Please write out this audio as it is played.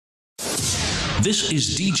This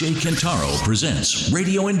is DJ Kentaro presents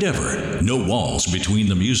Radio Endeavor. No walls between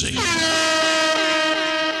the music.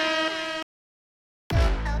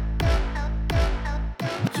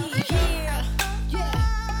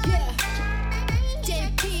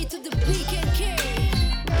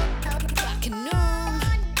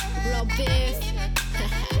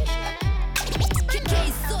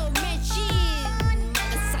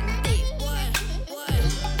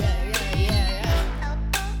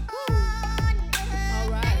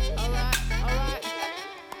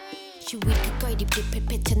ชีวิตคือก้อยดิบๆเ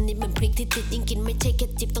ผ็ดๆชนิดเหมือนพริกที่ติดยิ่งกินไม่ใช่แค่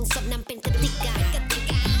จิบต้องสดน้ำเป็นกติกา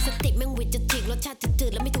สติแม่งวิจะถิกรสชาติจื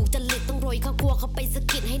ดๆแล้วไม่ถูกจริตต้องโรยข้าวคั่วเข้าไปสะ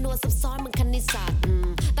กิดให้นัวซับซ้อนเหมือนคณิตศาสตร์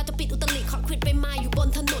ตาจะปิดอุตลิคอร์ดควิดไปมาอยู่บน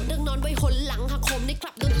ถนนเรื่องนอนไว้หนหลังหักโหมในค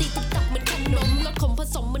ลับดนตรีตุบตับเหมือนขนมรสขมผ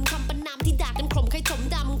สมเหมือนคำประนามที่ด่ากันขมไข่ถม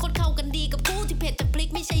ดำโคตรเข้ากันดีกับผู้ที่เผ็ดจากพริก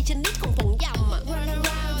ไม่ใช่ชนิดของผงยำRun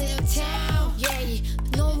around the town yeah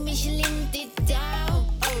no Michelin ติดดาว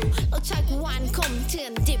รสชาติหวานขมเถื่อ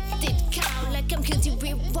นดิบติดข้าวและค่ำคืนที่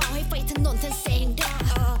วิบวับให้ไฟถนนแทนแสงดา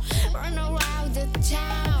ว Run around the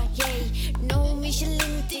town yeah no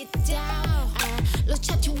Michelin ติดดาวรสช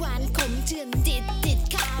าติหวานขมเถื่อนดิบติด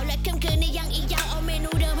ข้าวและค่ำคืนในยังอีกยาวเอาเมนู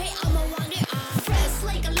เดิมให้เอามาวางด้วยFresh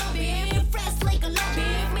like a lobby fresh like a lobby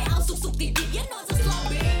ไม่เอาสุกๆดิบๆอย่านอนจะ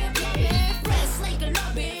sloppy Fresh like a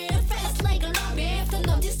lobby fresh like a lobby ถน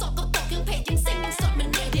นที่สกปรกยังเผ็ดยังเซ็งยังสดมัน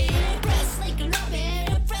ไม่ดี Fresh like a lobby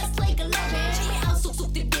fresh like a lobby ไม่เอาสุก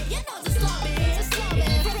ๆดิบๆอย่านอนจะ sloppy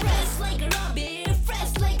Fresh like a lobby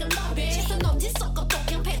fresh like a lobby ถนนที่สกปรก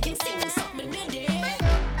ยังเผ็ดยังเซ็งยังสดมันไม่ดี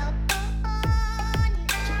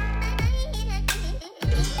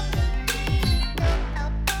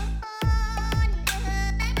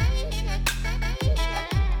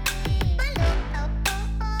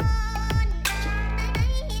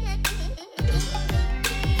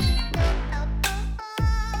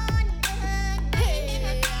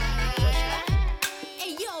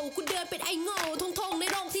เป็นไอ้โง่ทงๆใน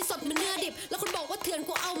โรงที่สดมันเนื้อดิบแล้วคุณบอกว่าเถื่อน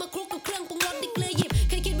กูเอามาคลุกกับเครื่องปรุงรสดิกเลยหยิบ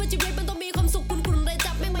เคยคิดว่าชีวิตมันต้องมีความสุขคุณเลย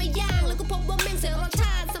จับแม่งมาย่างแล้วก็พบว่าแม่งเสียรสช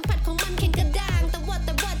าติสัมผัสของมันแข็งกระด้างแต่ว่าแ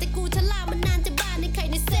ต่กูฉลาดมันนานจะบ้านในไข่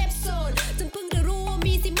ในเซฟโซนจนเพิ่งได้รู้ว่า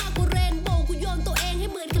มีสิมากกว่าเรนโบว์กูโยนตัวเองให้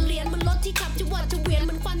เหมือนกับเหรียญมันรถที่ขับจะวัดจะเวียน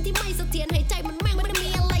มันควันที่ไม่เสถียรหายใจมันแม่งไม่ได้มี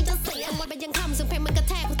อะไรจะเสียวันเป็นยังค่ำเสียงเพลงมันกระ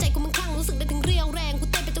แทกหัวใจกูมันคลั่งรู้สึกได้ถึงเรียวแรงกู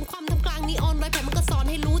เต้นไปจนคว่ำทำกลางนีออนรอยแผลมันก็สอน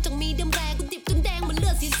ให้รู้จังมีเดียมแรงกูดิบจนแดงเหมือนเลื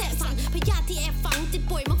อดสีแสบสั่นพยาธิที่แอบฝังจิต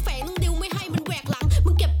ป่วยมักแฝงต้องดิวไม่ให้มันแหวกหลังมึ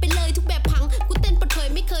งเก็บไปเลยทุกแบบพังกูเต้นเปิดเผย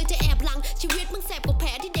ไม่เคยจะแอบหลังชีวิตมึงแสบกว่าแผล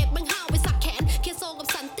ที่เด็กมึงห้าวไปสักแขนเคโซกับ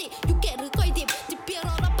สันติยูเกะหรือก้อยดิบจิบเบียร์ร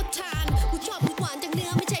อรับประทานกูชอบมึงหวานจากเนื้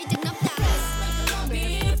อไม่ใช่จากน้ำตาล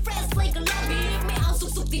Fresh like a lobby ไม่เอา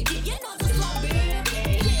สุกๆดิบๆอย่านอนจะ sloppy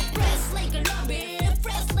Fresh like a lobby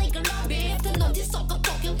Fresh like a lobby ถนนที่สกป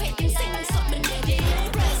รกยังเผ็ดยังเซ็งยังสดมันไม่ดี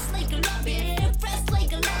Fresh like a lobby Fresh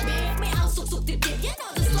like a lobby ไม่เอาสุกๆดิบๆอย่านอ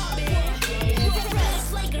นจะ sloppy Fresh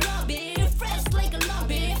like a lobby Fresh like a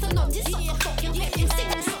lobby ถนนที่สกปรกยังเผ็ดยังเซ็ง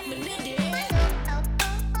ยังสดมันไม่ดี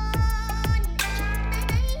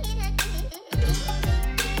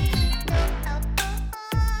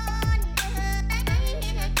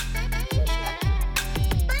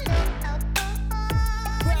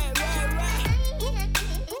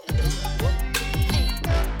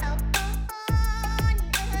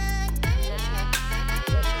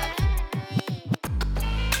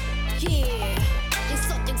ยังส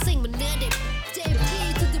ดยังซิ่งเหมือนเนื้อเด็ก JP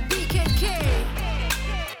to the BKK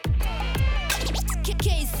KK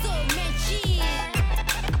so machine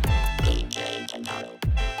DJ Kentaro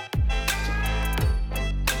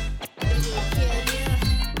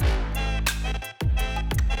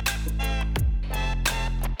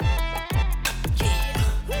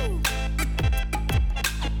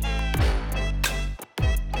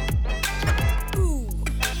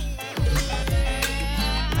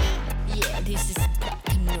This is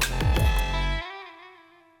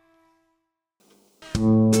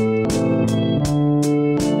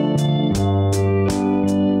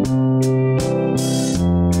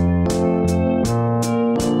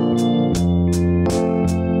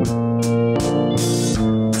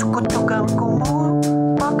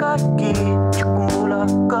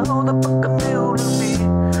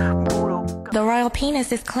The royal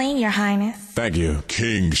penis is clean, Your Highness. Thank you.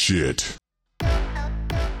 King shit.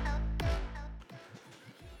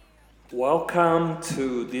 Welcome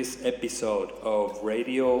to this episode of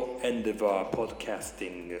Radio Endeavor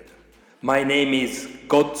Podcasting. My name is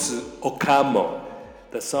Gotsu Okamo.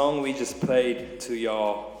 The song we just played to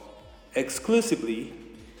y'all exclusively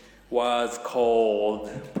was called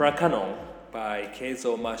Prakanon by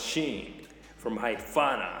Keizo Machine from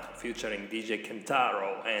Haifana featuring DJ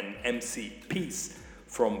Kentaro and MC Peace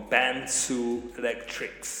from Bansu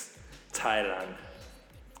Electrics, Thailand.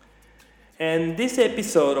 And this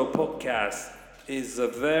episode of podcast is the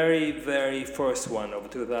very, very first one of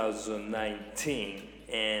 2019.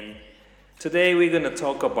 And today we're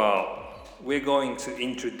going to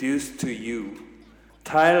introduce to you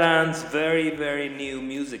Thailand's very, very new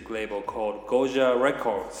music label called GOJA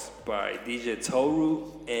Records by DJ Toru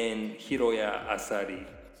and Hiroya Asari.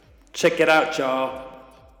 Check it out, y'all.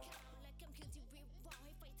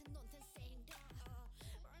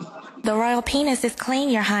 The royal penis is clean,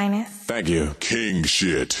 Your Highness. Thank you. King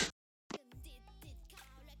shit.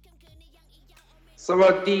 ส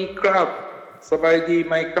วัสดีครับสบายดีไ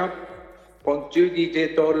หมครับผมชื่อ DJ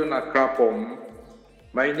Toru นะครับผม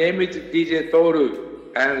My name is DJ Toru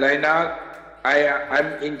and right now I'm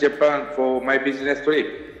in Japan for my business trip.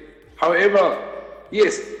 However,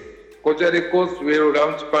 yes, GOJA Records will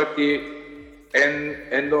launch party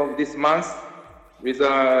end of this month with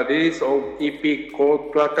a release of EP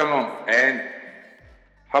called Plakanon and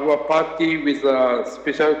have a party with a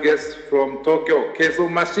special guest from Tokyo, Keso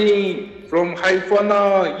Machine from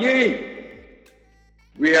Haifana, yay!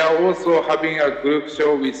 We are also having a group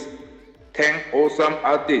show with 10 awesome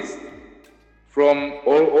artists from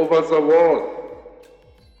all over the world.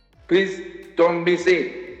 Please don't miss it.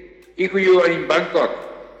 If you are in Bangkok,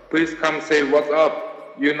 please come say what's up.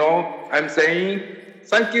 You know I'm saying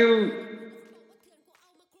thank you.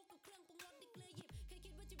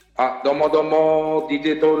 どうもどうも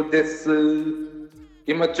DJ トールです。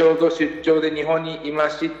今ちょうど出張で日本にいま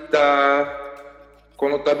した。こ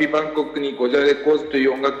の度バンコクにGOJAレコーズとい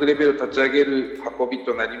う音楽レベルを立ち上げる運び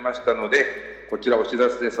となりましたので、こちらお知ら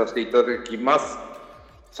せさせていただきます。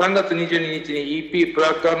3月22日に EP プ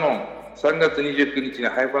ラカノン、3月29日に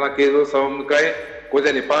ハイファナ慶三さんを迎え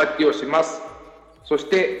GOJAでパーティーをします。そし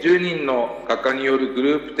て10人の画家によるグ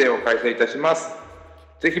ループ展を開催いたします。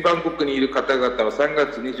ぜひバンコクにいる方々は3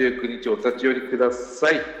月29日お立ち寄りくだ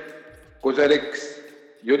さい。GOJAレックス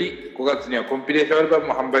より5月にはコンピレーションアルバム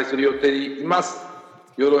も販売する予定にいます。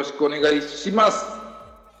よろしくお願いします。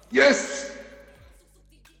Yes!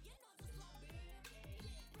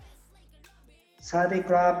 Sawadee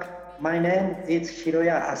krap. My name is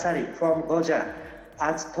Hiroya Asari from GOJA.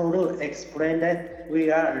 As Toru explained,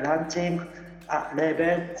 we are launching a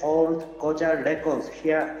label called GOJA Records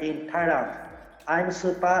here in Thailand. I'm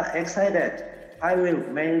super excited. I will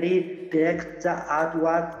mainly direct the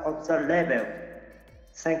artwork of the label.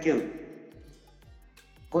 Thank you.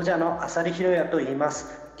 GOJA の浅利宏也と言いま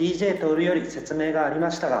す。DJ トールより説明がありま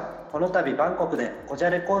したが、この度バンコクでGOJA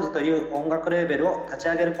レコーズという音楽レーベルを立ち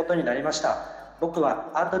上げることになりました。僕は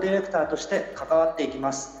アートディレクターとして関わっていき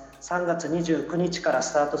ます。3月29日から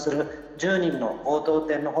スタートする10人の応答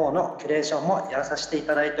展の方のキュレーションもやらさせてい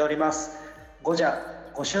ただいております。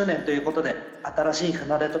GOJA5周年ということで、新しい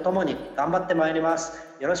船出とともに頑張ってまいります。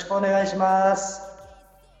よろしくお願いします。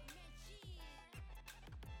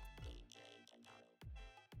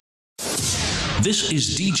This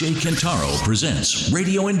is DJ Kentaro presents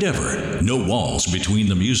Radio Endeavor. No walls between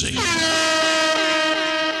the music.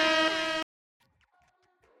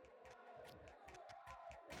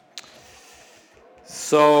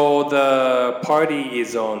 So the party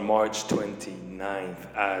is on March 29th,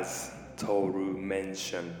 as Toru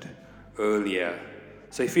mentioned earlier.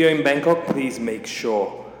 So if you're in Bangkok, please make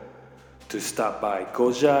sure to stop by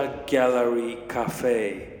GOJA Gallery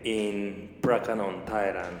Cafe in Prakanon,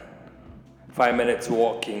 Thailand. 5 minutes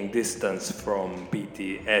walking distance from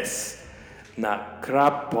BTS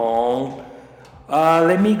Nakrapong.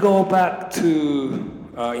 Let me go back to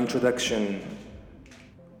introduction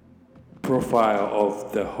profile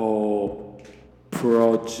of the whole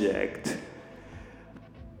project.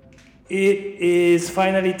 It is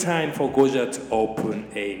finally time for GOJA to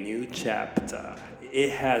open a new chapter.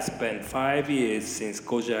 It has been 5 years since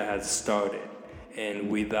GOJA has started, and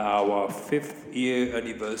with our 5th year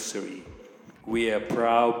anniversary, we are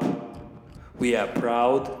proud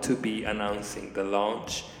to be announcing the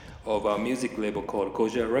launch of our music label called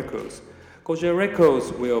GOJA Records. GOJA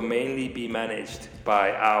Records will mainly be managed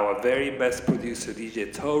by our very best producer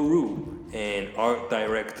DJ Toru and art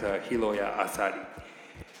director Hiroya Asari.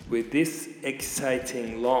 With this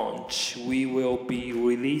exciting launch, we will be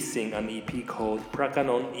releasing an EP called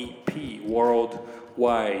Prakanon EP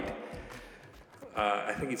worldwide.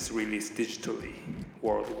 I think it's released digitally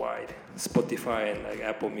worldwide, Spotify and like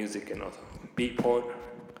Apple Music and also Beatport,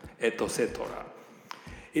 etc.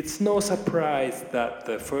 It's no surprise that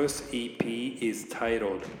the first EP is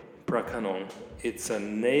titled Prakanon. It's a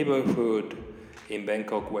neighborhood in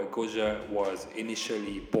Bangkok where GOJA was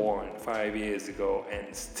initially born 5 years ago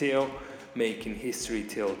and still making history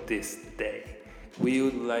till this day. we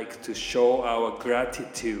would like to show our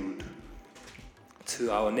gratitude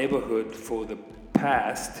to our neighborhood for the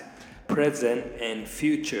past, present, and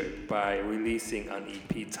future by releasing an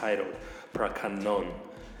EP titled Prakanon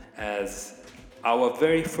as our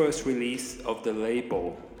very first release of the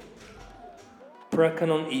label.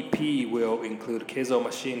 Prakanon EP will include Keizo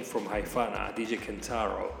Machine from Haifana, DJ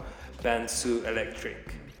Kentaro, Bansu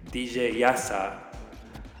Electric, DJ Yasa,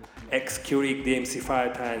 ex-Keurig DMC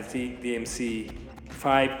 5 times DMC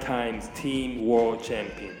 5 times Team World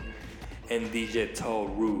Champion, and DJ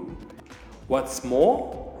Toru. What's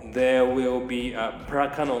more, there will be a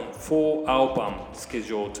Prakanon 4 album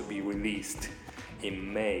scheduled to be released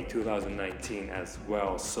in May 2019 as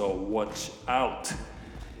well, so watch out.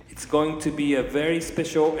 It's going to be a very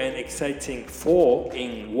special and exciting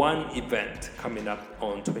 4-in-1 event coming up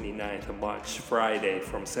on 29th of March, Friday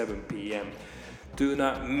from 7 p.m. Do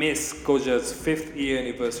not miss GOJA's 5th year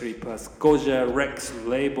anniversary plus GOJA Rex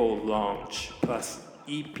label launch plus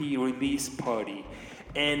EP release party.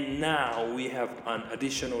 And now we have an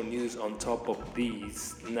additional news on top of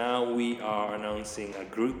these. Now we are announcing a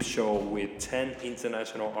group show with 10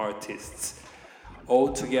 international artists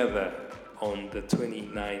all together on the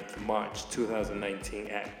 29th March 2019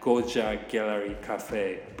 at GOJA Gallery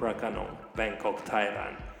Cafe, Prakanon, Bangkok,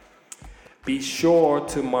 Thailand. Be sure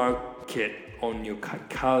to mark it on your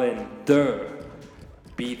calendar.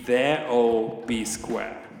 Be there or be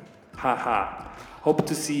square. Haha. Hope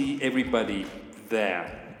to see everybody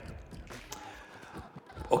there.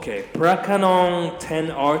 Okay, Prakanon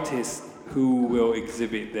 10 artists who will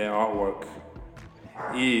exhibit their artwork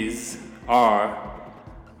are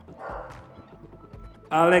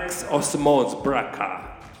Alex Osmos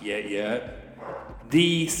Braka,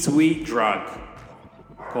 The Sweet Drug,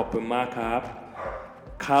 Kopumaka,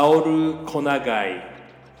 Kaoru Konagai,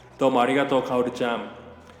 どうもありがとうカオルちゃん。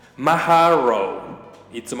Maharo、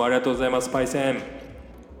いつもありがとうございますパイセン。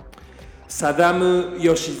サダム・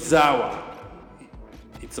ヨシザワ、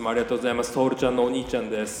いつもありがとうございます。トールちゃんのお兄ちゃん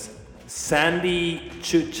です。サンディ・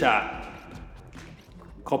チュチャ、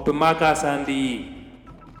コップマーカーサンディ、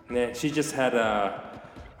ね、she just had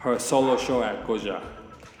her solo show at GOJA.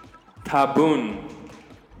 Tabun,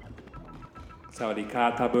 サワディ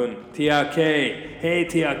カ、Tabun. TRK, hey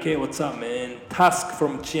TRK, what's up man? Tusk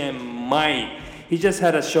from Chiang Mai. He just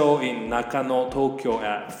had a show in Nakano, Tokyo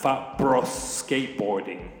at Fat Bros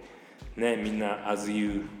Skateboarding. ね、みんな as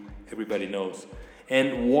you everybody knows.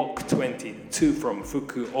 And Walk 22 from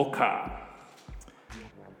Fukuoka.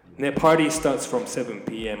 The party starts from 7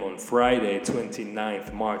 p.m. on Friday,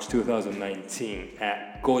 29th March 2019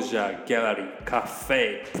 at GOJA Gallery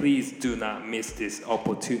Cafe. Please do not miss this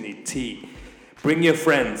opportunity. Bring your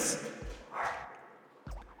friends.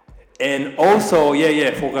 And also,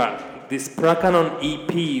 forgot. This Prakanon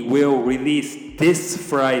EP will release this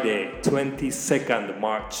Friday, 22nd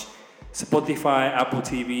March. Spotify, Apple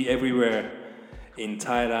TV, everywhere in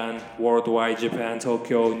Thailand, worldwide, Japan,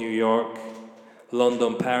 Tokyo, New York,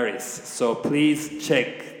 London, Paris. So please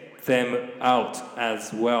check them out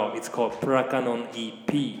as well. It's called Prakanon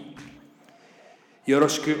EP. よろ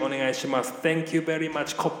しくお願いします。Thank you very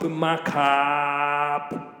much. コップマーカ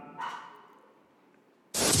ー。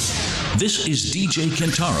This is DJ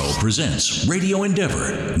Kentaro presents Radio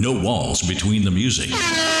Endeavor. No walls between the music.